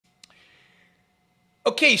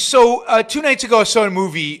Okay, so 2 nights ago I saw a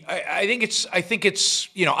movie. I think it's I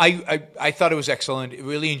thought it was excellent. I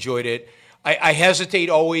really enjoyed it. I hesitate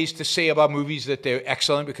always to say about movies that they're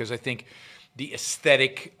excellent because I think the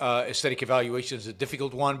aesthetic evaluation is a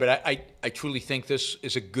difficult one. But I truly think this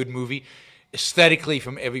is a good movie, aesthetically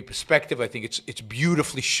from every perspective. I think it's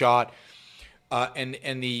beautifully shot. And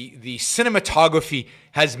the cinematography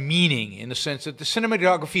has meaning in the sense that the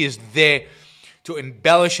cinematography is there to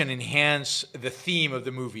embellish and enhance the theme of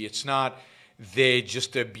the movie. It's not there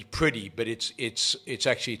just to be pretty, but the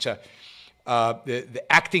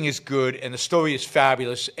acting is good and the story is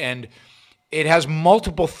fabulous and it has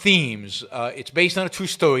multiple themes. It's based on a true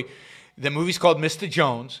story. The movie's called Mr.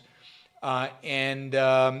 Jones. I've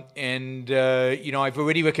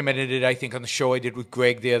already recommended it, I think, on the show I did with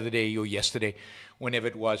Greg the other day or yesterday, whenever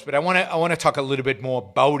it was. But I want to talk a little bit more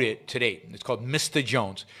about it today. It's called Mr.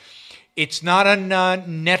 Jones. It's not on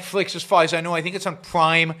Netflix as far as I know. I think it's on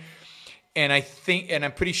Prime, and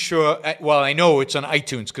I'm pretty sure. Well, I know it's on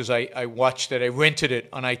iTunes because I watched it. I rented it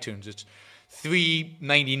on iTunes. It's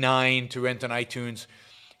 $3.99 to rent on iTunes,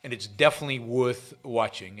 and it's definitely worth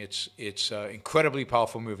watching. It's an incredibly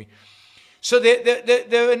powerful movie. So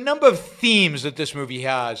there are a number of themes that this movie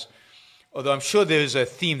has, although I'm sure there's a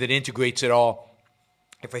theme that integrates it all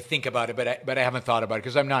if I think about it, but I haven't thought about it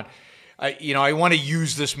because I'm not, I want to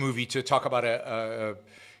use this movie to talk about a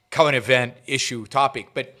current event issue topic.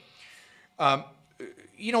 But,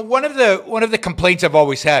 one of the complaints I've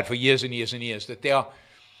always had for years and years and years that there are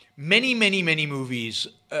many, many, many movies,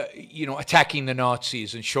 attacking the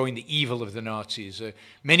Nazis and showing the evil of the Nazis,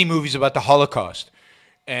 many movies about the Holocaust.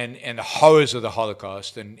 And the horrors of the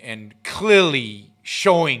Holocaust, and clearly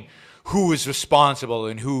showing who is responsible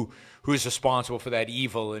and who is responsible for that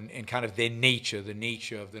evil and kind of their nature, the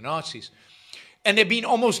nature of the Nazis. And there have been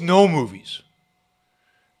almost no movies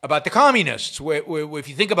about the communists, where if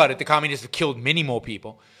you think about it, the communists have killed many more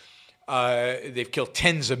people. They've killed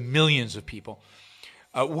tens of millions of people.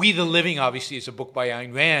 We the Living, obviously, is a book by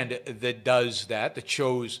Ayn Rand that does that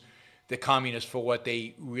shows the communists for what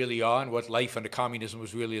they really are and what life under communism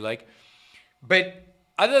was really like. But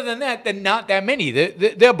other than that, there are not that many.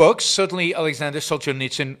 There are books. Certainly Alexander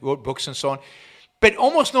Solzhenitsyn wrote books and so on. But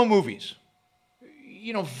almost no movies.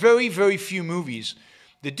 Very, very few movies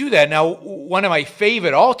that do that. Now, one of my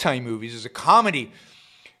favorite all-time movies is a comedy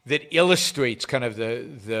that illustrates kind of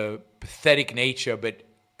the pathetic nature. But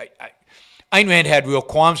Ayn Rand had real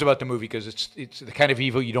qualms about the movie because it's the kind of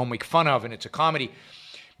evil you don't make fun of, and it's a comedy.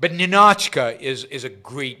 But Ninotchka is a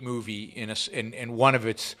great movie, and one of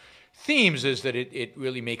its themes is that it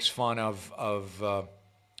really makes fun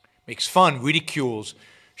ridicules,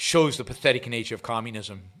 shows the pathetic nature of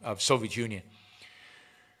communism, of Soviet Union.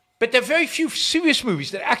 But there are very few serious movies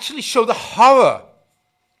that actually show the horror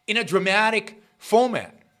in a dramatic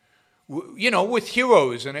format, with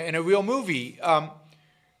heroes in a real movie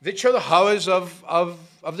that show the horrors of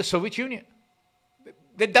the Soviet Union.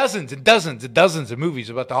 There are dozens and dozens and dozens of movies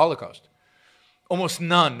about the Holocaust. Almost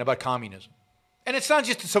none about communism. And it's not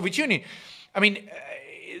just the Soviet Union. I mean,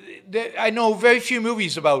 I know very few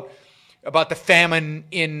movies about the famine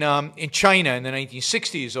in China in the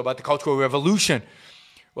 1960s, or about the Cultural Revolution,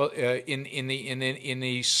 well, in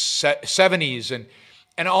the 70s,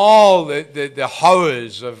 and all the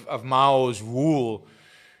horrors of Mao's rule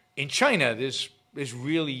in China. There's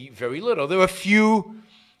really very little. There are a few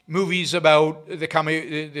movies about the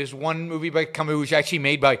Khmer. There's one movie by Khmer Rouge actually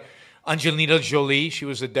made by Angelina Jolie. She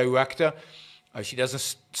was the director. She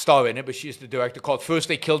doesn't star in it, but she's the director, called First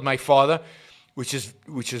They Killed My Father, which is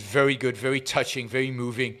very good, very touching, very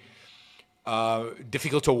moving,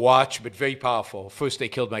 difficult to watch, but very powerful. First They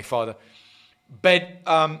Killed My Father. But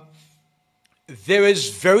there is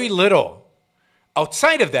very little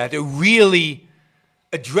outside of that that really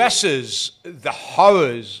addresses the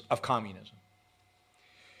horrors of communism.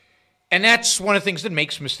 And that's one of the things that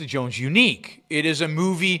makes Mr. Jones unique. It is a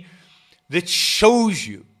movie that shows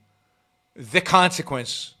you the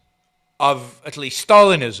consequence of at least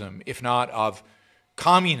Stalinism, if not of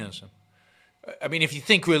communism. I mean, if you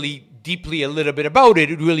think really deeply a little bit about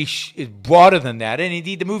it, it really is broader than that. And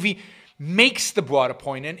indeed, the movie makes the broader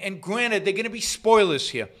point. And granted, there are going to be spoilers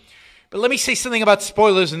here. But let me say something about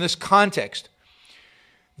spoilers in this context.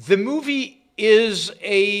 The movie is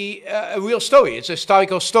a real story. It's a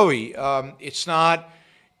historical story. It's not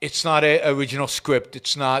an original script.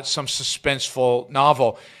 It's not some suspenseful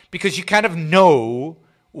novel, because you kind of know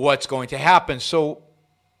what's going to happen. So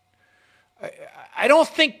I don't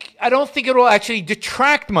think it will actually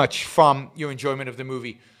detract much from your enjoyment of the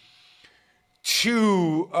movie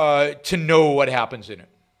to know what happens in it.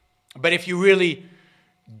 But if you really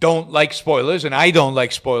don't like spoilers, and I don't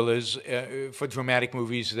like spoilers for dramatic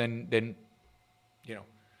movies, then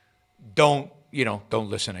don't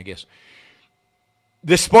listen, I guess.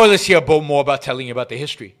 The spoilers here are more about telling you about the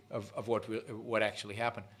history of what actually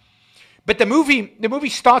happened. But the movie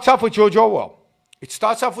starts off with George Orwell. It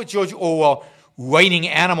starts off with George Orwell writing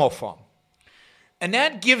Animal Farm. And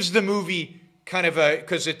that gives the movie kind of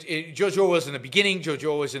because George Orwell's in the beginning, George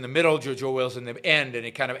Orwell's in the middle, George Orwell's in the end, and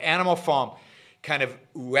it kind of Animal Farm kind of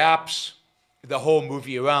wraps the whole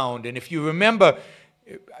movie around. And if you remember,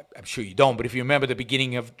 I'm sure you don't, but if you remember the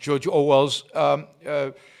beginning of George Orwell's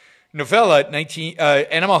novella,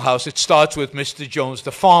 Animal House, it starts with Mr. Jones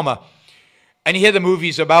the farmer. And here the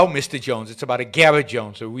movie's about Mr. Jones. It's about a Garrett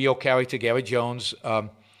Jones, a real character, Garrett Jones, a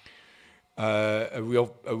real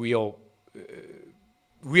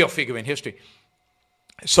figure in history.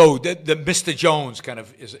 So the Mr. Jones kind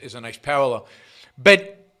of is a nice parallel.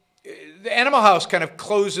 But the Animal House kind of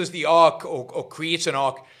closes the arc or creates an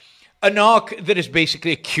arc that is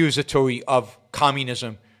basically accusatory of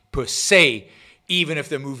communism per se, even if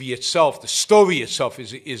the movie itself, the story itself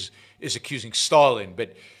is accusing Stalin.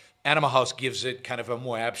 But Animal House gives it kind of a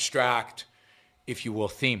more abstract, if you will,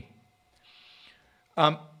 theme.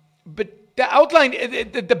 But the outline,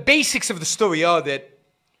 the basics of the story are that,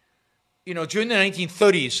 during the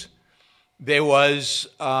 1930s, there was,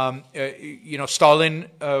 Stalin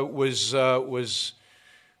was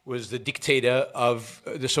the dictator of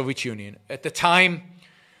the Soviet Union. At the time,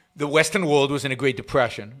 the Western world was in a Great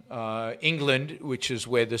Depression. England, which is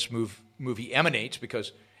where this movie emanates,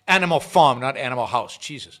 because Animal Farm, not Animal House,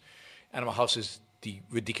 Jesus. Animal House is the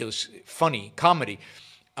ridiculous, funny comedy.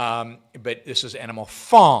 But this is Animal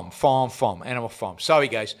Farm, Animal Farm. Sorry,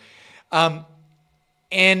 guys. And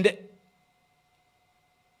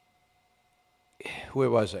where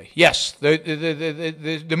was I? Yes,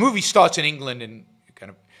 the movie starts in England and kind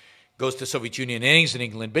of goes to the Soviet Union and ends in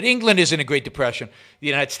England. But England is in a Great Depression. The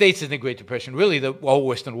United States is in a Great Depression. Really, the whole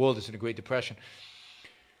Western world is in a Great Depression.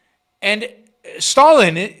 And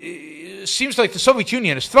Stalin, it seems like the Soviet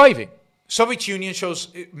Union is thriving. Soviet Union shows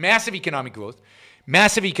massive economic growth,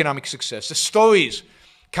 massive economic success. The stories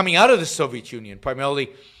coming out of the Soviet Union, primarily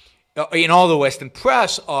in all the Western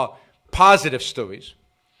press, are positive stories.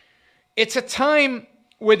 It's a time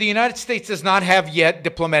where the United States does not have yet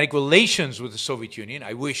diplomatic relations with the Soviet Union.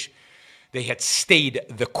 I wish they had stayed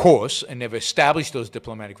the course and never established those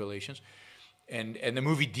diplomatic relations. And the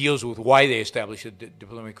movie deals with why they established the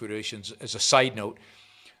diplomatic relations as a side note.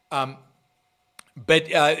 But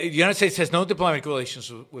the United States has no diplomatic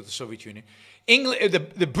relations with the Soviet Union. England,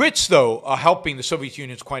 the Brits, though, are helping the Soviet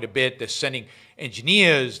Union quite a bit. They're sending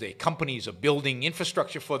engineers. Their companies are building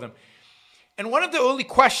infrastructure for them. And one of the early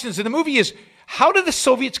questions in the movie is, how did the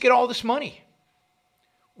Soviets get all this money?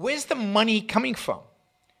 Where's the money coming from?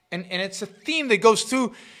 And it's a theme that goes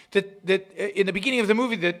through that in the beginning of the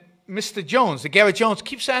movie that Mr. Jones, the Garrett Jones,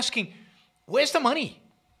 keeps asking, where's the money?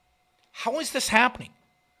 How is this happening?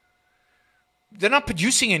 They're not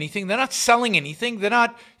producing anything. They're not selling anything. They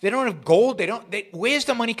don't have gold. Where's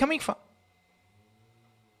the money coming from?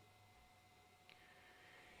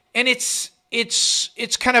 And it's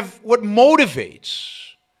kind of what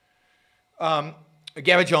motivates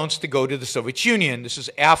Garrett Jones to go to the Soviet Union. This is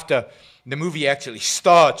after the movie actually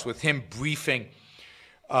starts with him briefing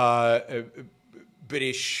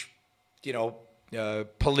British,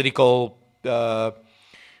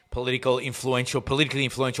 politically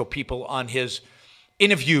influential people on his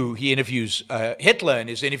interview. He interviews Hitler, and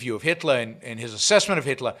his interview of Hitler and his assessment of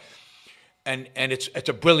Hitler. And it's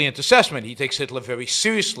a brilliant assessment. He takes Hitler very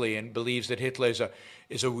seriously and believes that Hitler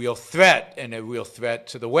is a real threat and a real threat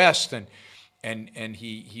to the West. And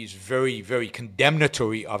he's very, very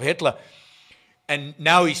condemnatory of Hitler. And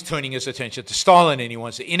now he's turning his attention to Stalin, and he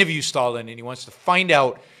wants to interview Stalin, and he wants to find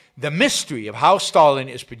out the mystery of how Stalin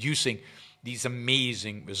is producing these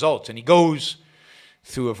amazing results. And he goes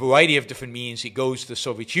through a variety of different means. He goes to the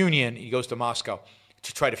Soviet Union, he goes to Moscow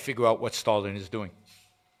to try to figure out what Stalin is doing.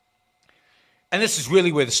 And this is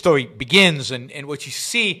really where the story begins. And what you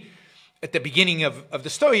see at the beginning of the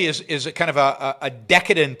story is a kind of a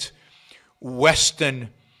decadent Western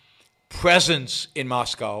presence in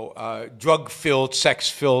Moscow, drug-filled,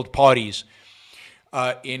 sex-filled parties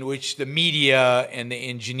in which the media and the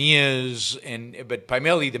engineers, but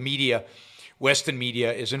primarily the media, Western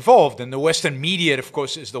media, is involved. And the Western media, of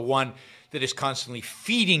course, is the one that is constantly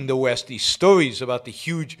feeding the West these stories about the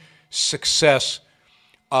huge success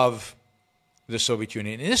of the Soviet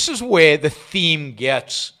Union. And this is where the theme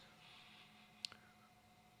gets,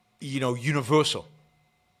 universal.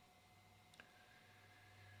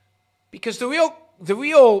 Because the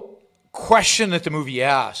real question that the movie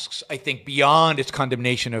asks, I think, beyond its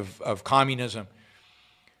condemnation of communism,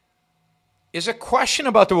 is a question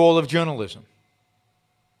about the role of journalism.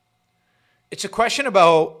 It's a question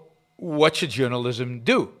about what should journalism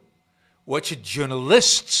do? What should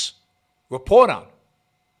journalists report on?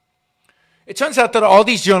 It turns out that all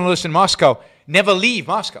these journalists in Moscow never leave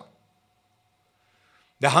Moscow.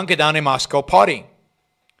 They hunker down in Moscow partying.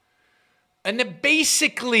 And they're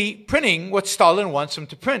basically printing what Stalin wants them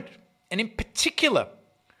to print. And in particular,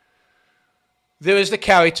 there is the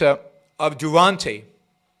character of Durante.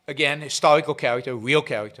 Again, historical character, real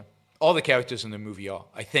character. All the characters in the movie are,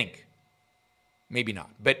 I think. Maybe not,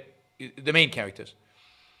 but the main characters.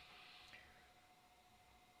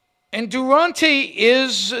 And Durante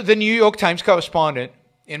is the New York Times correspondent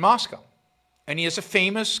in Moscow. And he is a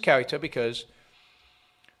famous character because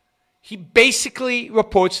he basically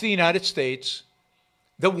reports to the United States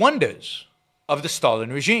the wonders of the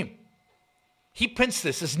Stalin regime. He prints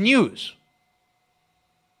this as news.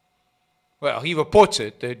 Well, he reports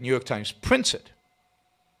it, the New York Times prints it.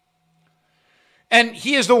 And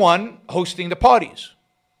he is the one hosting the parties.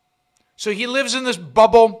 So he lives in this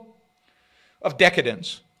bubble of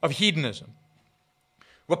decadence, of hedonism,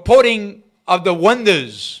 reporting of the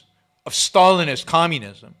wonders of Stalinist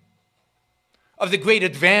communism, of the great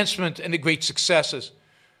advancement and the great successes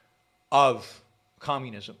of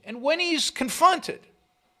communism. And when he's confronted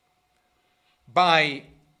by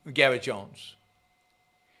Garrett Jones,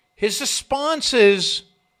 his response is,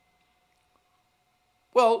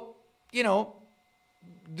 well, you know,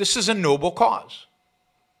 this is a noble cause.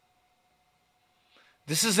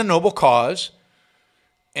 This is a noble cause,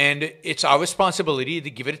 and it's our responsibility to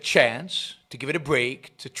give it a chance, to give it a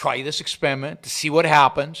break, to try this experiment, to see what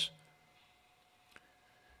happens.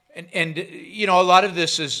 And you know, a lot of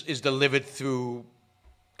this is delivered through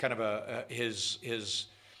kind of his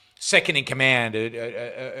second in command,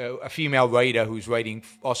 a female writer who's writing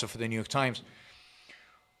also for the New York Times.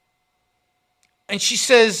 And she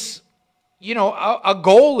says, you know, our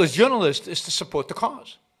goal as journalists is to support the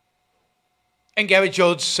cause. And Garrett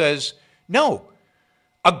Jones says, no,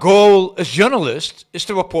 our goal as journalists is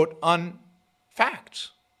to report on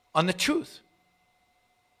facts, on the truth.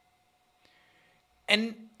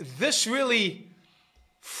 And this really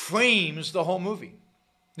frames the whole movie.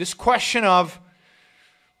 This question of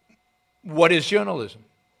what is journalism?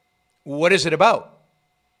 What is it about?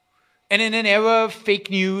 And in an era of fake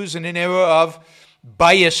news, in an era of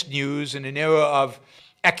biased news, in an era of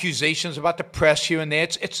accusations about the press here and there,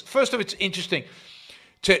 it's first of all, it's interesting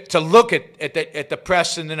to look at the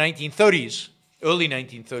press in the 1930s, early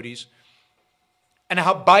 1930s, and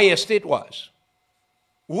how biased it was.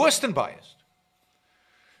 Worse than biased.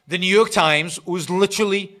 The New York Times was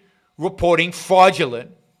literally reporting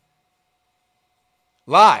fraudulent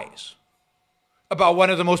lies about one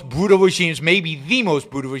of the most brutal regimes, maybe the most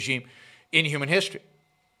brutal regime in human history.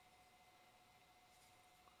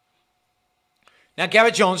 Now,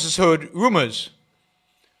 Garrett Jones has heard rumors,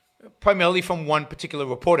 primarily from one particular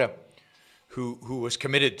reporter who was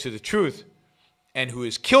committed to the truth and who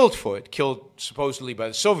is killed for it, killed supposedly by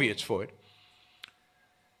the Soviets for it.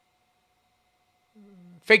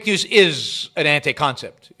 Fake news is an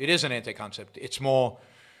anti-concept. It is an anti-concept. It's more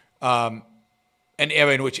an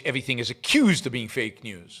era in which everything is accused of being fake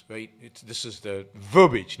news, right? This is the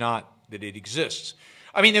verbiage, not that it exists.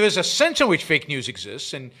 I mean, there is a sense in which fake news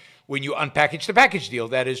exists, and when you unpackage the package deal,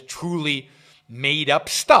 that is truly made-up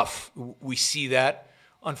stuff. We see that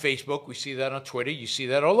on Facebook. We see that on Twitter. You see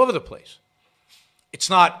that all over the place. It's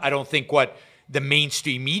not, I don't think, what the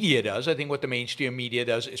mainstream media does. I think what the mainstream media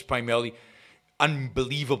does is primarily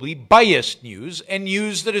unbelievably biased news, and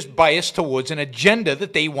news that is biased towards an agenda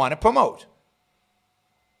that they want to promote.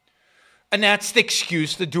 And that's the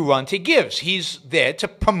excuse that Durante gives. He's there to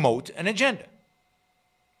promote an agenda.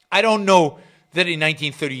 I don't know that in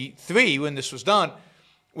 1933, when this was done,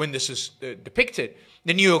 when this is depicted,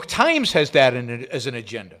 the New York Times has that as an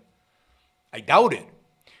agenda. I doubt it.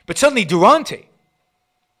 But suddenly Durante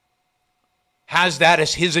has that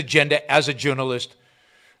as his agenda as a journalist,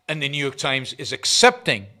 and the New York Times is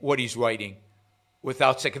accepting what he's writing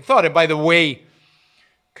without second thought. And by the way,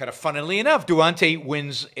 kind of funnily enough, Durante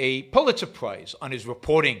wins a Pulitzer Prize on his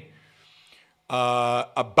reporting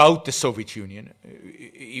about the Soviet Union.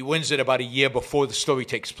 He wins it about a year before the story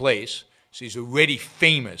takes place, so he's already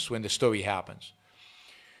famous when the story happens.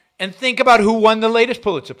 And think about who won the latest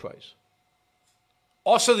Pulitzer Prize.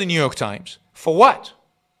 Also the New York Times. For what?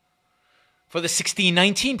 For the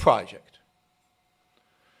 1619 Project.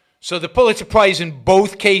 So the Pulitzer Prize in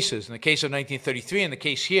both cases, in the case of 1933 and the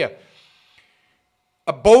case here,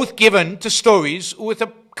 are both given to stories with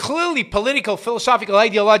a clearly political, philosophical,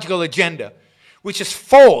 ideological agenda, which is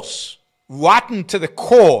false, rotten to the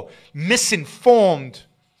core, misinformed,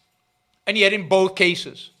 and yet in both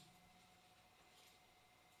cases,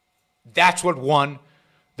 that's what won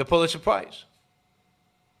the Pulitzer Prize.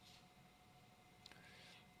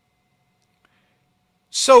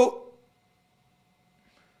 So,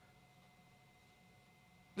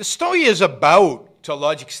 the story is about, to a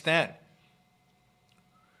large extent,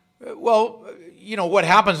 well, you know, what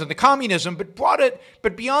happens in the communism,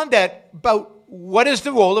 but beyond that, about what is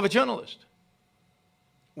the role of a journalist?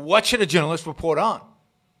 What should a journalist report on?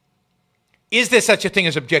 Is there such a thing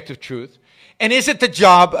as objective truth? And is it the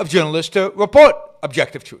job of journalists to report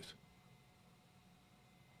objective truth?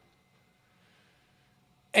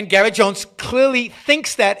 And Garrett Jones clearly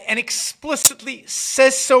thinks that and explicitly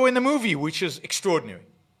says so in the movie, which is extraordinary.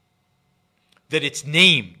 That it's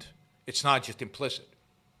named. It's not just implicit.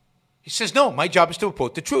 He says, no, my job is to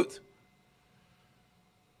report the truth.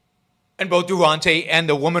 And both Durante and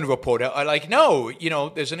the woman reporter are like, no, you know,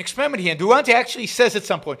 there's an experiment here. And Durante actually says at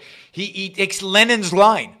some point, he takes Lenin's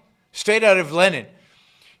line, straight out of Lenin.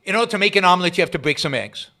 In order to make an omelet, you have to break some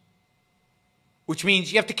eggs. Which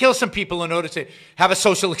means you have to kill some people in order to have a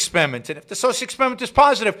social experiment. And if the social experiment is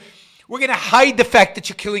positive, we're going to hide the fact that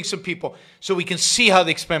you're killing some people so we can see how the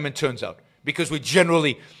experiment turns out. Because we're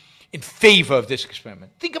generally in favor of this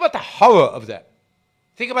experiment. Think about the horror of that.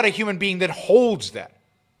 Think about a human being that holds that.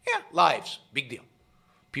 Yeah, lives, big deal.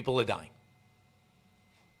 People are dying.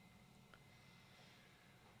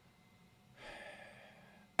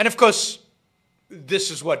 And of course, this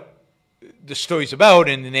is what the story's about.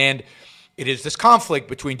 And in the end, it is this conflict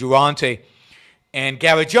between Durante and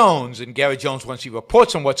Garrett Jones. And Garrett Jones, once he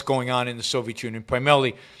reports on what's going on in the Soviet Union,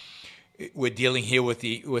 primarily we're dealing here with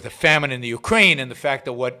a famine in the Ukraine, and the fact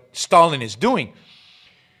that what Stalin is doing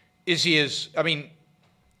is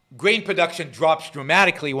grain production drops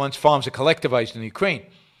dramatically once farms are collectivized in the Ukraine.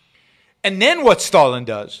 And then what Stalin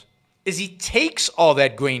does is he takes all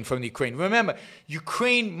that grain from the Ukraine. Remember,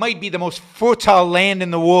 Ukraine might be the most fertile land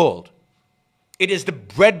in the world. It is the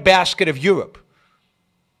breadbasket of Europe.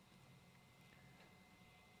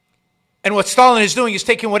 And what Stalin is doing is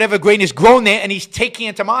taking whatever grain is grown there and he's taking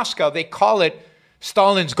it to Moscow. They call it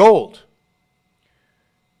Stalin's gold.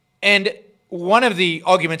 And one of the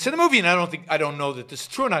arguments in the movie, and I don't know that this is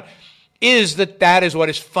true or not, is that is what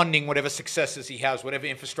is funding whatever successes he has, whatever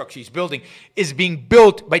infrastructure he's building, is being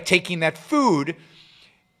built by taking that food.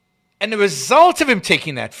 And the result of him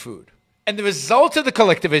taking that food, and the result of the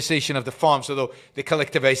collectivization of the farms, although the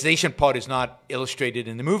collectivization part is not illustrated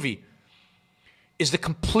in the movie, is the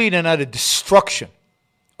complete and utter destruction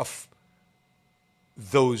of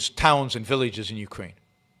those towns and villages in Ukraine.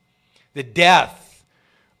 The death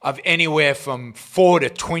of anywhere from 4 to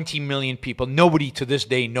 20 million people. Nobody to this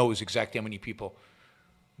day knows exactly how many people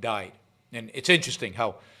died. And it's interesting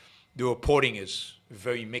how the reporting is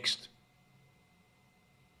very mixed.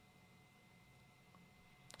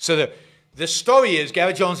 So the story is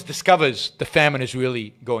Garrett Jones discovers the famine is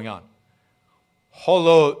really going on.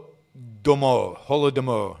 Holodomor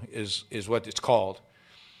is what it's called.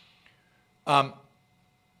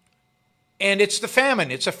 And it's the famine.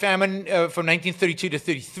 It's a famine from 1932 to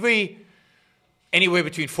 33. Anywhere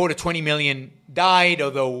between 4 to 20 million died,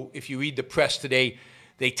 although if you read the press today,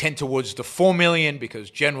 they tend towards the 4 million because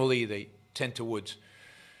generally they tend towards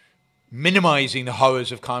minimizing the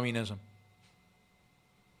horrors of communism.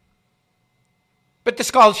 But the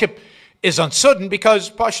scholarship is uncertain because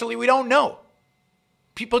partially we don't know.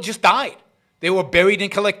 People just died. They were buried in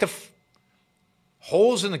collective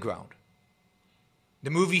holes in the ground. The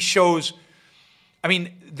movie shows,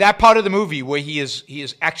 that part of the movie where he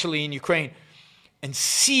is actually in Ukraine and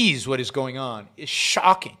sees what is going on is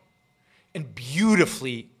shocking and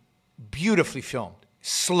beautifully filmed.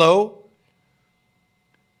 Slow,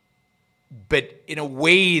 but in a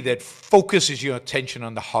way that focuses your attention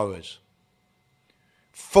on the horrors.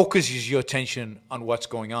 Focuses your attention on what's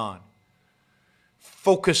going on.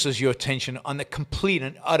 Focuses your attention on the complete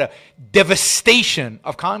and utter devastation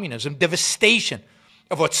of communism, devastation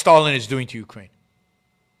of what Stalin is doing to Ukraine.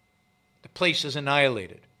 The place is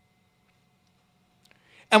annihilated.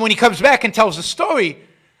 And when he comes back and tells the story,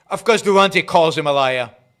 of course, Durante calls him a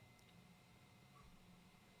liar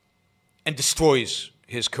and destroys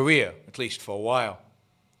his career, at least for a while.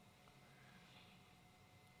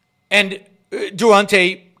 And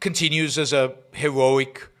Durante continues as a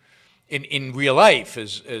heroic, in real life,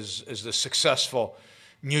 as the successful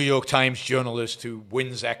New York Times journalist who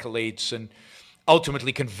wins accolades and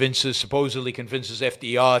ultimately supposedly convinces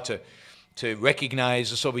FDR to recognize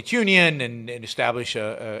the Soviet Union and establish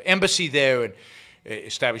an embassy there.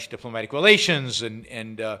 establish diplomatic relations,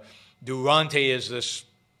 and Durante is this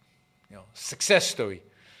success story.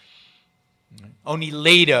 Only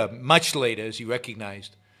later, much later, is he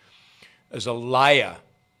recognized as a liar,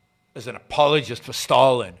 as an apologist for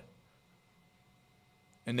Stalin.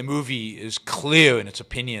 And the movie is clear in its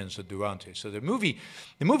opinions of Durante. So the movie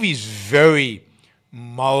is very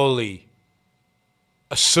morally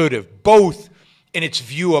assertive, both in its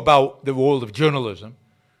view about the role of journalism,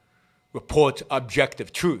 report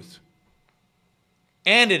objective truth,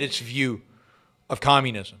 and in its view of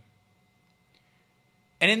communism.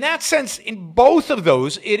 And in that sense, in both of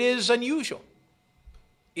those, it is unusual.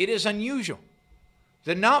 It is unusual.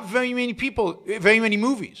 There are not very many people, very many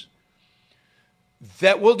movies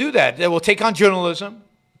that will do that, that will take on journalism,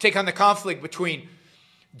 take on the conflict between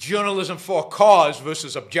journalism for a cause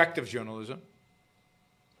versus objective journalism.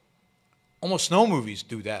 Almost no movies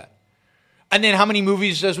do that. And then how many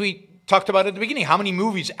movies, as we talked about at the beginning, how many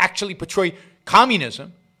movies actually portray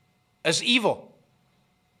communism as evil?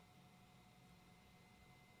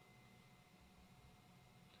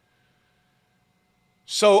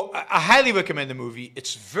 So I highly recommend the movie.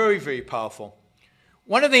 It's very, very powerful.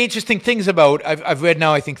 One of the interesting things about, I've read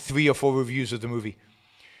now I think 3 or 4 reviews of the movie,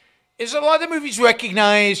 is a lot of the movies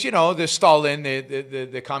recognize, the Stalin,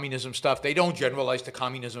 the communism stuff. They don't generalize to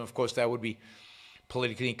communism. Of course, that would be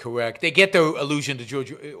politically incorrect. They get the allusion to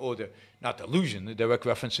George, or not the allusion, the direct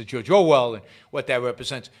reference to George Orwell and what that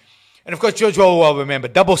represents. And of course, George Orwell, remember,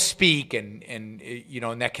 doublespeak, and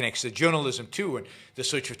that connects to journalism too, and the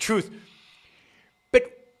search for truth. But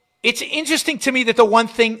it's interesting to me that the one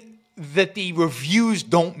thing that the reviews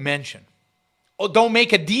don't mention or don't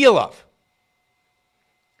make a deal of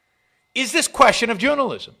is this question of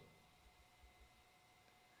journalism.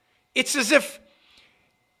 It's as if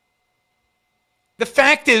the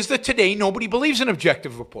fact is that today nobody believes in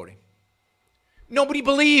objective reporting. Nobody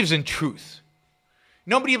believes in truth.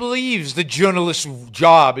 Nobody believes the journalist's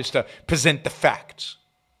job is to present the facts.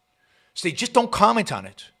 So they just don't comment on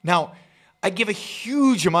it. Now, I give a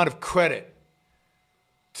huge amount of credit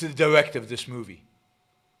to the director of this movie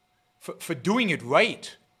for doing it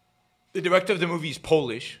right. The director of the movie is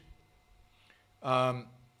Polish. I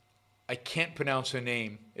can't pronounce her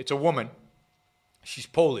name. It's a woman. She's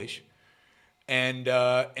Polish. And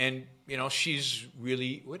she's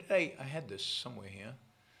really, I had this somewhere here.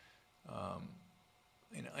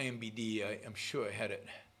 In IMDb, I'm sure I had it.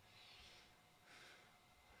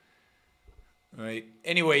 All right.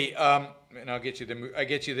 Anyway, and I'll get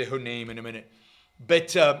you her name in a minute.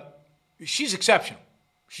 But she's exceptional.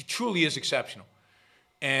 She truly is exceptional.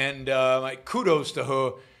 And kudos to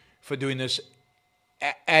her for doing this.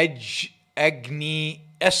 Agnieszka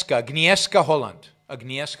Holland.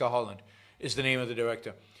 Agnieszka Holland is the name of the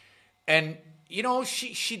director. And,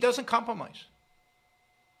 she doesn't compromise.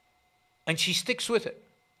 And she sticks with it.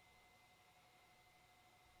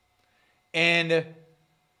 And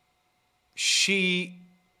she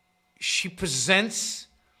presents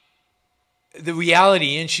the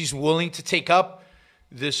reality, and she's willing to take up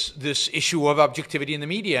this issue of objectivity in the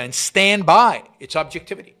media and stand by its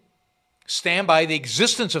objectivity. Stand by the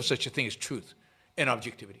existence of such a thing as truth and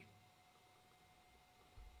objectivity.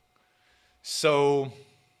 So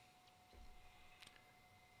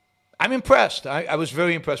I'm impressed. I was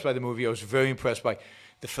very impressed by the movie. I was very impressed by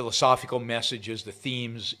the philosophical messages, the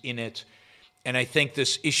themes in it. And I think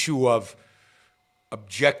this issue of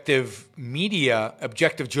objective media,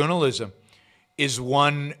 objective journalism, is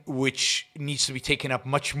one which needs to be taken up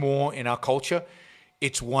much more in our culture.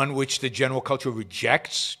 It's one which the general culture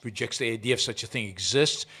rejects the idea of such a thing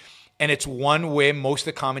exists. And it's one where most of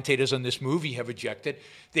the commentators on this movie have rejected.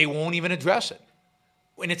 They won't even address it.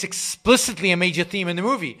 And it's explicitly a major theme in the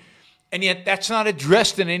movie. And yet that's not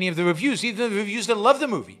addressed in any of the reviews. Even the reviews that love the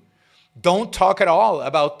movie don't talk at all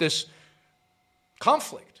about this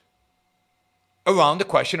conflict around the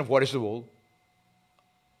question of what is the role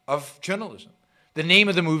of journalism. The name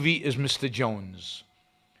of the movie is Mr. Jones.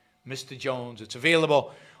 Mr. Jones. It's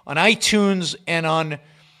available on iTunes and on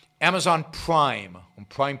Amazon Prime, on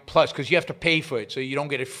Prime Plus, because you have to pay for it, so you don't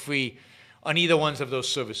get it free on either one of those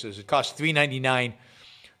services. It costs $3.99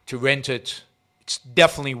 to rent it. It's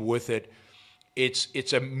definitely worth it.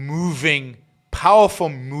 It's a moving, powerful,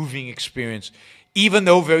 moving experience, even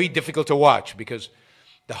though very difficult to watch, because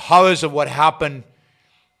the horrors of what happened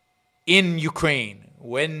in Ukraine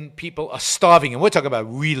when people are starving, and we're talking about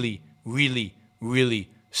really, really, really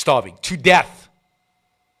starving to death.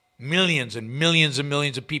 Millions and millions and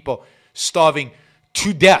millions of people starving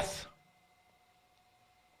to death.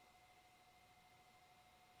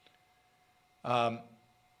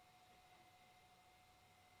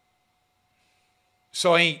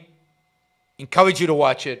 So I encourage you to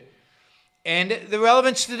watch it. And the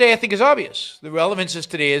relevance today, I think, is obvious. The relevance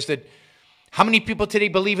today is that how many people today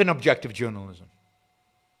believe in objective journalism?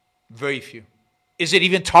 Very few. Is it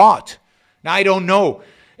even taught? Now, I don't know.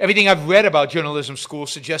 Everything I've read about journalism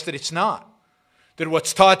schools suggests that it's not. That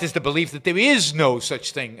what's taught is the belief that there is no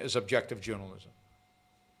such thing as objective journalism.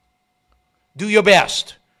 Do your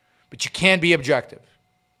best, but you can't be objective.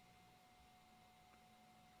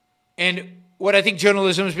 And what I think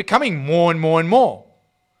journalism is becoming more and more and more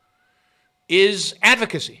is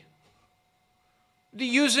advocacy. The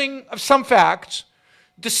using of some facts,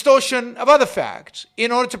 distortion of other facts,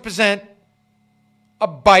 in order to present a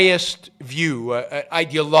biased view, an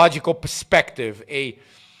ideological perspective, a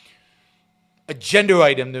agenda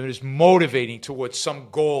item that is motivating towards some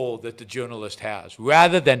goal that the journalist has,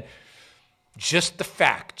 rather than just the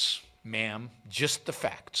facts, ma'am, just the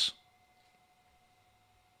facts.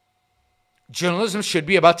 Journalism should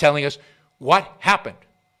be about telling us what happened.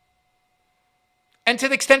 And to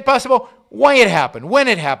the extent possible, why it happened, when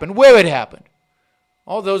it happened, where it happened.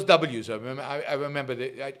 All those W's. I remember,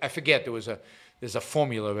 I forget, there's a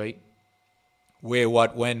formula, right? Where,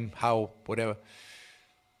 what, when, how, whatever.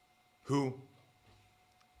 Who.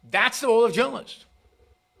 That's the role of journalists.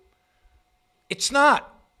 It's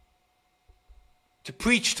not to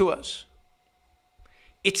preach to us.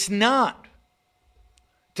 It's not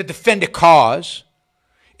to defend a cause.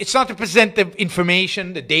 It's not to present the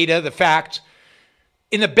information, the data, the facts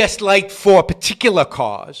in the best light for a particular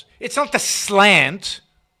cause. It's not to slant.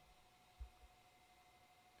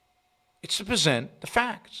 It's to present the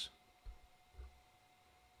facts.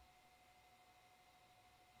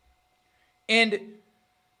 And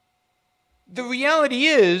the reality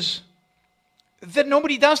is that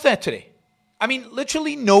nobody does that today. I mean,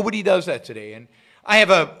 literally nobody does that today. And I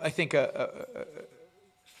have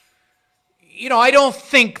I don't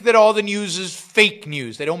think that all the news is fake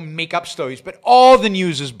news. They don't make up stories, but all the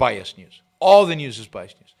news is biased news. All the news is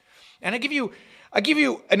biased news. And I give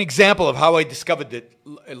you an example of how I discovered it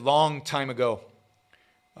a long time ago.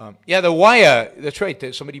 The Wire, that's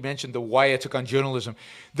right. Somebody mentioned The Wire took on journalism.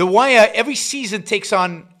 The Wire, every season takes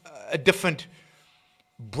on a different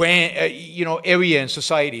brand, area in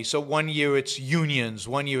society. So one year it's unions,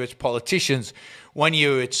 one year it's politicians, one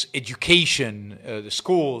year it's education, the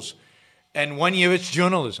schools, and one year it's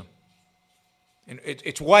journalism. And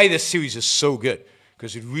it's why this series is so good,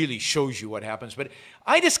 because it really shows you what happens. But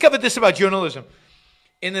I discovered this about journalism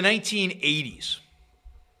in the 1980s.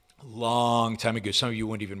 A long time ago. Some of you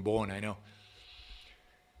weren't even born, I know.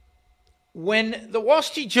 When the Wall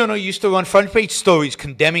Street Journal used to run front page stories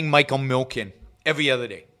condemning Michael Milken every other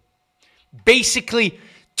day, basically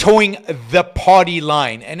towing the party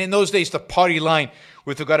line. And in those days, the party line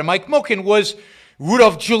with regard to Mike Milken was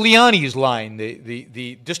Rudolph Giuliani's line,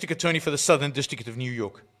 the district attorney for the Southern District of New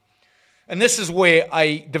York. And this is where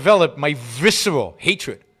I developed my visceral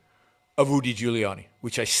hatred of Rudy Giuliani,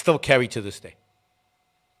 which I still carry to this day.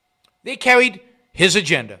 They carried his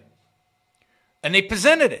agenda, and they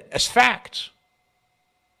presented it as facts.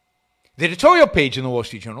 The editorial page in the Wall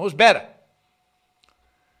Street Journal was better.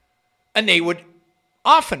 And they would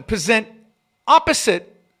often present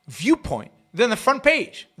opposite viewpoint than the front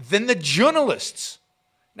page, than the journalists.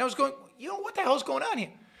 And I was going, what the hell is going on here?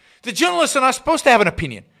 The journalists are not supposed to have an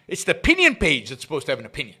opinion. It's the opinion page that's supposed to have an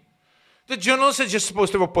opinion. The journalists are just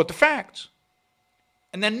supposed to report the facts.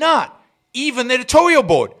 And they're not. Even the editorial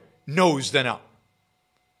board knows they're not.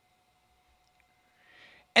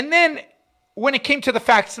 And then when it came to the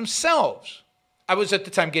facts themselves, I was at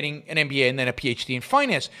the time getting an MBA and then a PhD in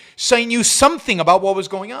finance, so I knew something about what was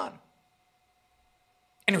going on.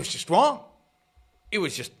 And it was just wrong. It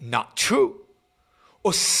was just not true,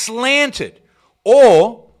 or slanted,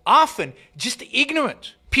 or often just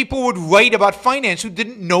ignorant. People would write about finance who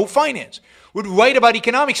didn't know finance, would write about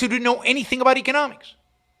economics who didn't know anything about economics,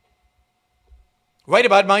 write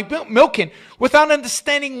about Mike Milken without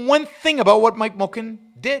understanding one thing about what Mike Milken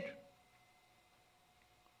did.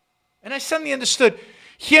 And I suddenly understood,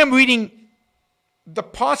 here I'm reading the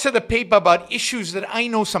parts of the paper about issues that I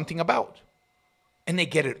know something about, and they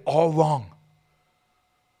get it all wrong.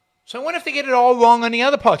 So I wonder if they get it all wrong on the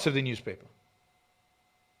other parts of the newspaper.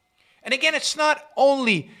 And again, it's not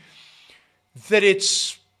only that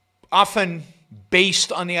it's often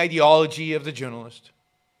based on the ideology of the journalist.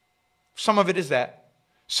 Some of it is that.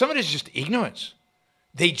 Some of it is just ignorance.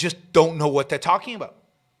 They just don't know what they're talking about.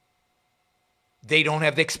 They don't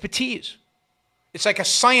have the expertise. It's like a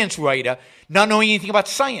science writer not knowing anything about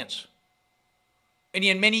science. And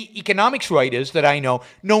yet many economics writers that I know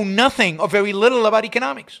nothing or very little about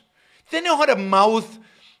economics. They know how to mouth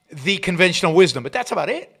the conventional wisdom, but that's about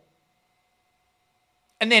it.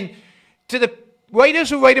 And then to the writers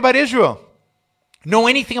who write about Israel, know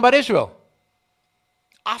anything about Israel?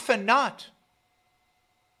 Often not.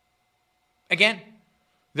 Again,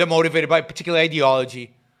 they're motivated by a particular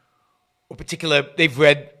ideology or they've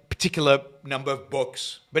read particular number of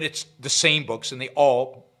books, but it's the same books and they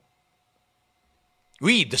all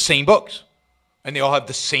read the same books and they all have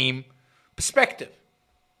the same perspective.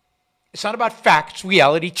 It's not about facts,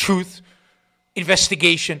 reality, truth,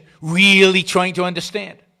 investigation, really trying to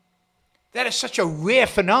understand. That is such a rare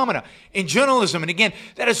phenomenon in journalism. And again,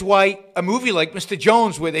 that is why a movie like Mr.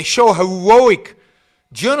 Jones, where they show a heroic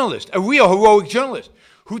journalist, a real heroic journalist,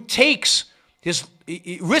 who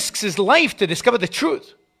risks his life to discover the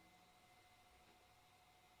truth,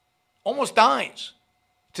 almost dies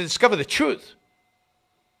to discover the truth.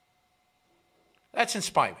 That's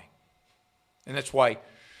inspiring. And that's why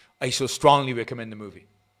I so strongly recommend the movie.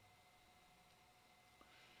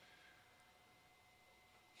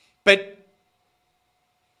 But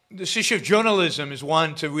this issue of journalism is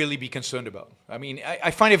one to really be concerned about. I mean,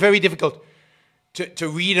 I find it very difficult to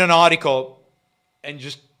read an article and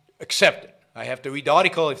just accept it. I have to read the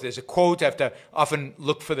article. If there's a quote, I have to often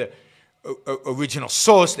look for the original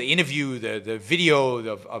source, the interview, the video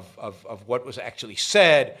of what was actually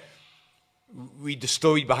said, read the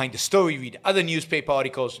story behind the story, read other newspaper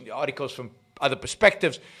articles, articles from other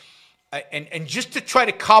perspectives, and just to try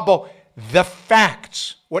to cobble the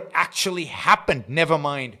facts, what actually happened, never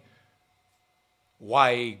mind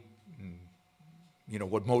why,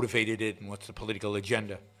 what motivated it and what's the political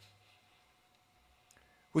agenda.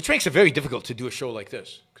 Which makes it very difficult to do a show like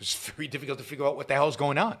this, because it's very difficult to figure out what the hell is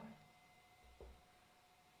going on.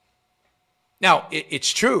 Now,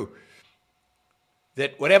 it's true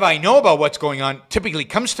that whatever I know about what's going on typically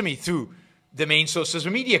comes to me through the main sources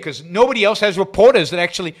of media, because nobody else has reporters that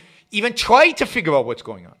actually even try to figure out what's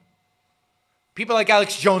going on. People like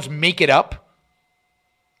Alex Jones make it up.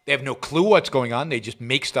 They have no clue what's going on. They just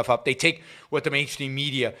make stuff up. They take what the mainstream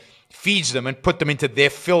media feeds them and put them into their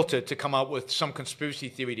filter to come out with some conspiracy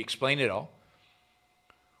theory to explain it all,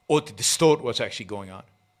 or to distort what's actually going on.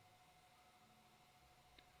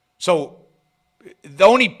 So the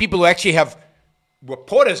only people who actually have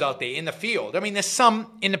reporters out there in the field, I mean, there's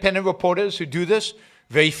some independent reporters who do this,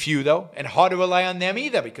 very few though, and hard to rely on them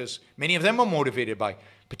either, because many of them are motivated by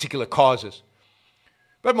particular causes.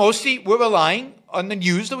 But mostly we're relying on the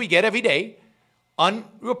news that we get every day on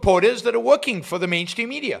reporters that are working for the mainstream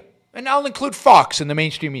media. And I'll include Fox in the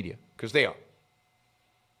mainstream media, because they are.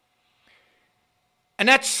 And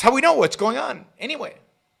that's how we know what's going on anyway.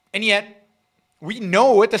 And yet, we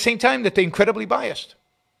know at the same time that they're incredibly biased,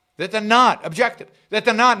 that they're not objective, that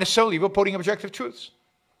they're not necessarily reporting objective truths.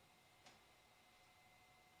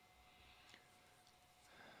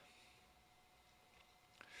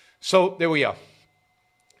 So there we are.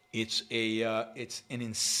 It's an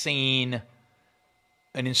insane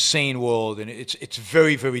world, and it's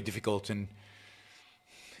very, very difficult. And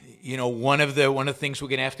one of the things we're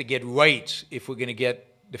going to have to get right, if we're going to get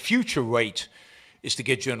the future right, is to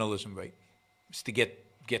get journalism right. Is to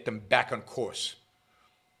get them back on course,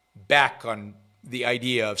 back on the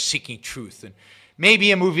idea of seeking truth. And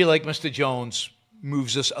maybe a movie like Mr. Jones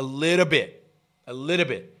moves us a little bit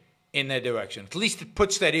in that direction. At least it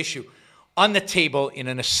puts that issue on the table in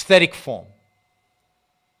an aesthetic form.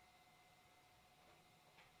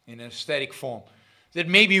 In an aesthetic form that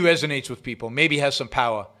maybe resonates with people, maybe has some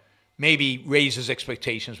power, maybe raises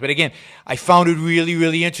expectations. But again, I found it really,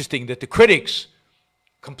 really interesting that the critics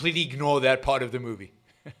completely ignore that part of the movie.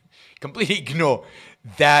 Completely ignore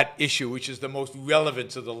that issue, which is the most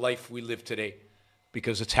relevant to the life we live today,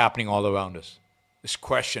 because it's happening all around us. This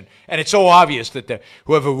question. And it's so obvious that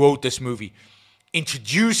whoever wrote this movie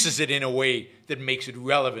introduces it in a way that makes it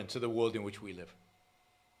relevant to the world in which we live.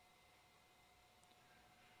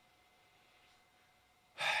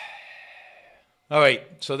 All right,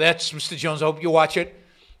 so that's Mr. Jones. I hope you watch it.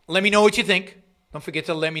 Let me know what you think. Don't forget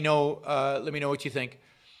to let me know what you think.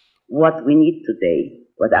 What we need today,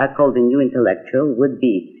 what I call the new intellectual, would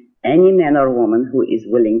be any man or woman who is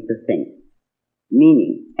willing to think.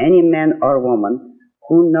 Meaning, any man or woman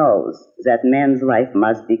who knows that man's life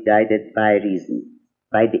must be guided by reason,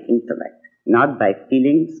 by the intellect, not by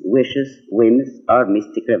feelings, wishes, whims, or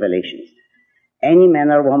mystic revelations. Any man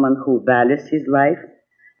or woman who values his life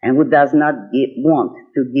and who does not want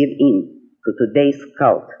to give in to today's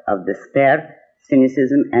cult of despair,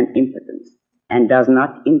 cynicism, and impotence, and does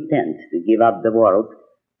not intend to give up the world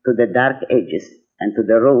to the dark ages and to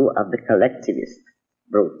the rule of the collectivist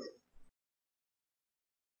brute.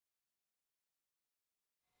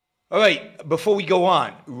 All right, before we go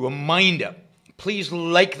on, reminder, please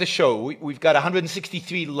like the show. We've got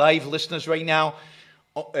 163 live listeners right now,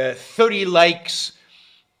 30 likes.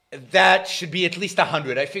 That should be at least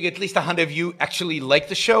 100. I figure at least 100 of you actually like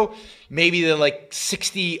the show. Maybe there are like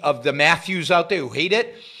 60 of the Matthews out there who hate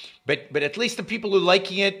it. But at least the people who are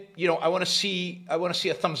liking it, you know, I want to see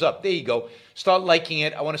a thumbs up. There you go. Start liking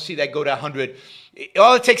it. I want to see that go to 100.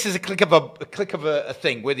 All it takes is a click of a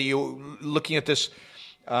thing, whether you're looking at this.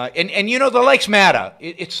 And you know, the likes matter.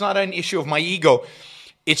 It's not an issue of my ego.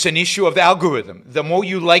 It's an issue of the algorithm. The more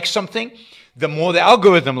you like something, the more the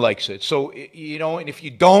algorithm likes it. So, you know, and if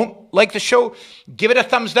you don't like the show, give it a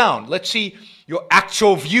thumbs down. Let's see your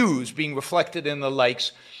actual views being reflected in the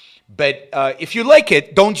likes. But if you like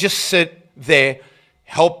it, don't just sit there.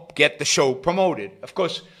 Help get the show promoted. Of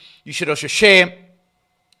course, you should also share.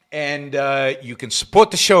 And you can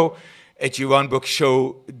support the show at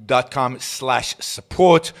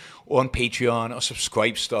yaronbrookshow.com/support, or on Patreon or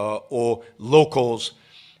Subscribestar or Locals,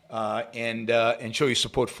 and show your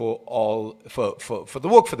support for the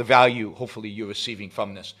work, for the value hopefully you're receiving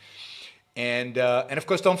from this. And of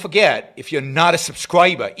course, don't forget, if you're not a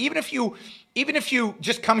subscriber, even if you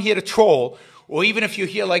just come here to troll, or even if you're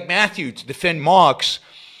here like Matthew to defend Marx,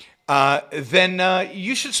 then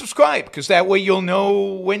you should subscribe, because that way you'll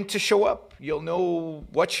know when to show up. You'll know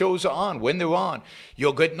what shows are on, when they're on.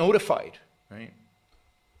 You'll get notified, right?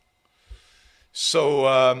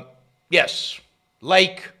 So, yes,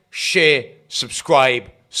 like, share, subscribe,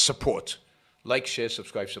 support. Like, share,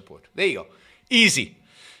 subscribe, support. There you go. Easy.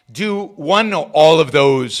 Do one or all of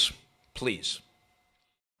those, please.